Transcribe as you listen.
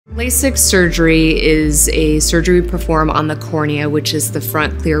Lasik surgery is a surgery we perform on the cornea, which is the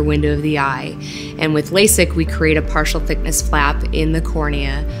front clear window of the eye. And with Lasik, we create a partial thickness flap in the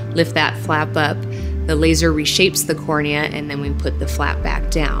cornea, lift that flap up, the laser reshapes the cornea, and then we put the flap back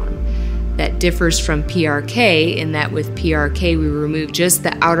down. That differs from PRK in that with PRK we remove just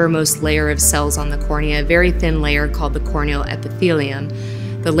the outermost layer of cells on the cornea, a very thin layer called the corneal epithelium.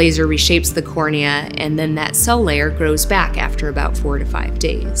 The laser reshapes the cornea, and then that cell layer grows back after about 4 to 5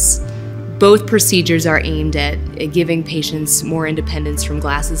 days. Both procedures are aimed at giving patients more independence from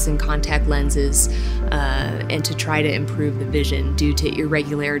glasses and contact lenses and to try to improve the vision due to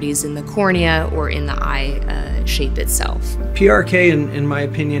irregularities in the cornea or in the eye shape itself. PRK, in my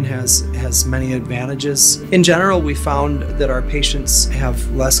opinion, has many advantages. In general, we found that our patients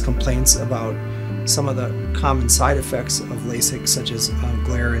have less complaints about some of the common side effects of LASIK, such as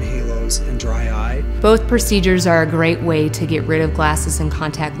glare and halos and dry eye. Both procedures are a great way to get rid of glasses and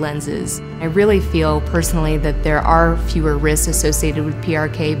contact lenses. I really feel personally that there are fewer risks associated with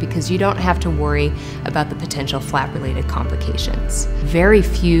PRK because you don't have to worry about the potential flap-related complications. Very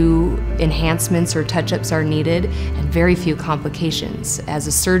few enhancements or touch-ups are needed and very few complications. As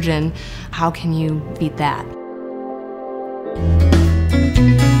a surgeon, how can you beat that?